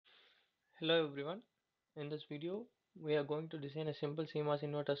Hello everyone. In this video, we are going to design a simple CMOS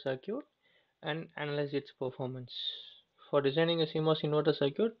inverter circuit and analyze its performance. For designing a CMOS inverter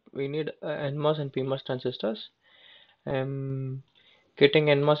circuit, we need NMOS and PMOS transistors. I'm getting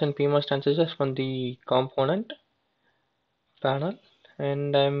NMOS and PMOS transistors from the component panel,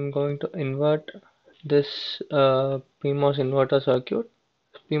 and I'm going to invert this PMOS inverter circuit,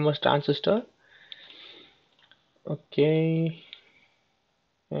 PMOS transistor. Okay,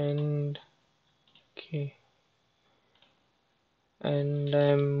 and okay, and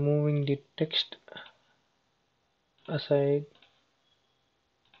I'm moving the text aside.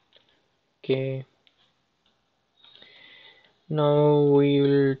 Okay, now we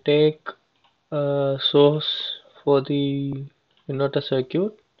will take a source for the inverter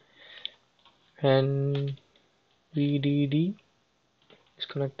circuit, and VDD is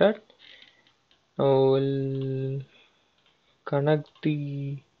connected. Now we'll connect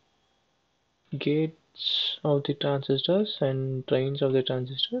the gates of the transistors and drains of the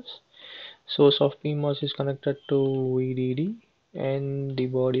transistors. Source of PMOS is connected to VDD and the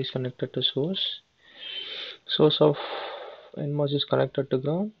body is connected to source. Source of NMOS is connected to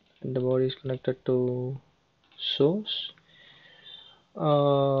ground and the body is connected to source.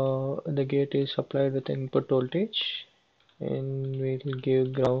 The gate is supplied with input voltage and we will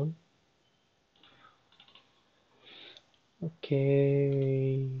give ground.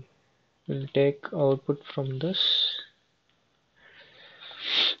 Okay, we'll take output from this.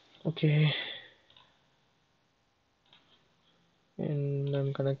 Okay, and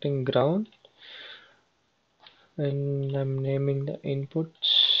I'm connecting ground and I'm naming the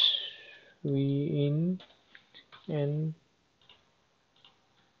inputs V in and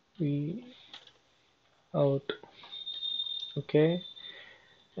V out. Okay,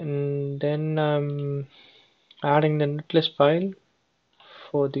 and then I'm adding the netlist file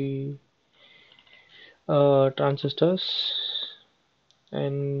for the transistors,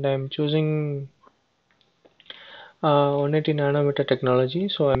 and I'm choosing 180 nanometer technology,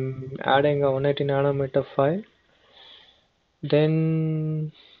 so I'm adding a 180 nanometer file.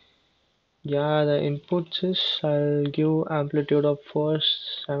 Then yeah, the inputs is I'll give amplitude of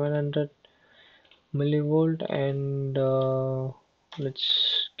first 700 millivolt and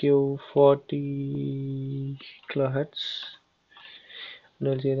let's give 40 kilohertz.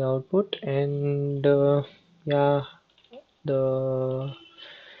 We'll see the output, and yeah, the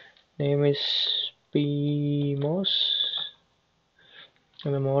name is PMOS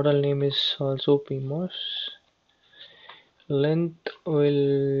and the model name is also PMOS. Length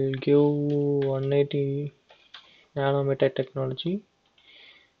will give 180 nanometer technology,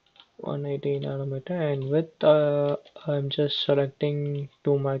 180 nanometer, and width I'm just selecting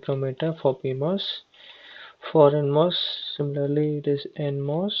 2 micrometer for PMOS. For NMOS, similarly it is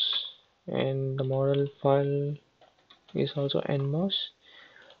NMOS, and the model file is also NMOS.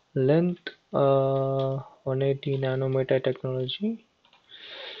 Length 180 nanometer technology.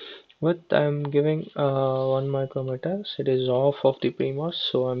 Width I'm giving 1 micrometer. It is off of the PMOS,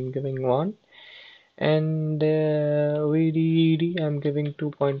 so I'm giving 1. And VDD I'm giving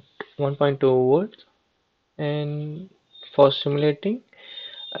 1.2 volts. And for simulating,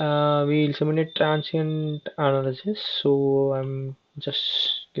 we'll simulate transient analysis. So I'm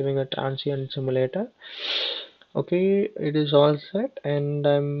just giving a transient simulator. Okay, it is all set, and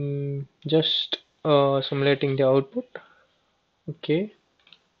I'm just simulating the output. Okay,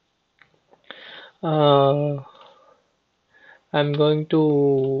 uh, I'm going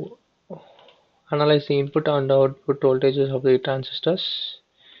to analyze the input and output voltages of the transistors.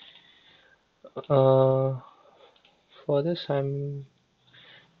 Uh, for this,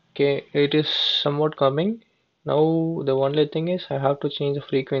 okay. It is somewhat coming. Now the only thing is I have to change the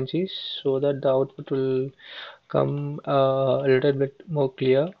frequencies so that the output will come a little bit more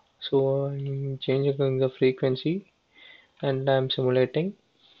clear. So I'm changing the frequency and I'm simulating.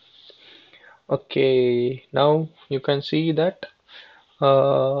 Okay, now you can see that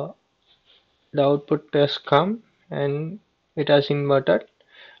uh, the output has come and it has inverted.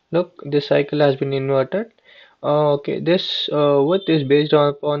 Look, this cycle has been inverted. Okay, this width is based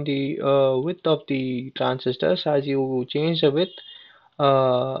upon the width of the transistors. As you change the width,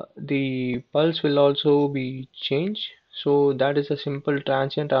 the pulse will also be changed. So that is a simple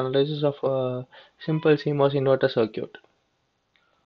transient analysis of a simple CMOS inverter circuit.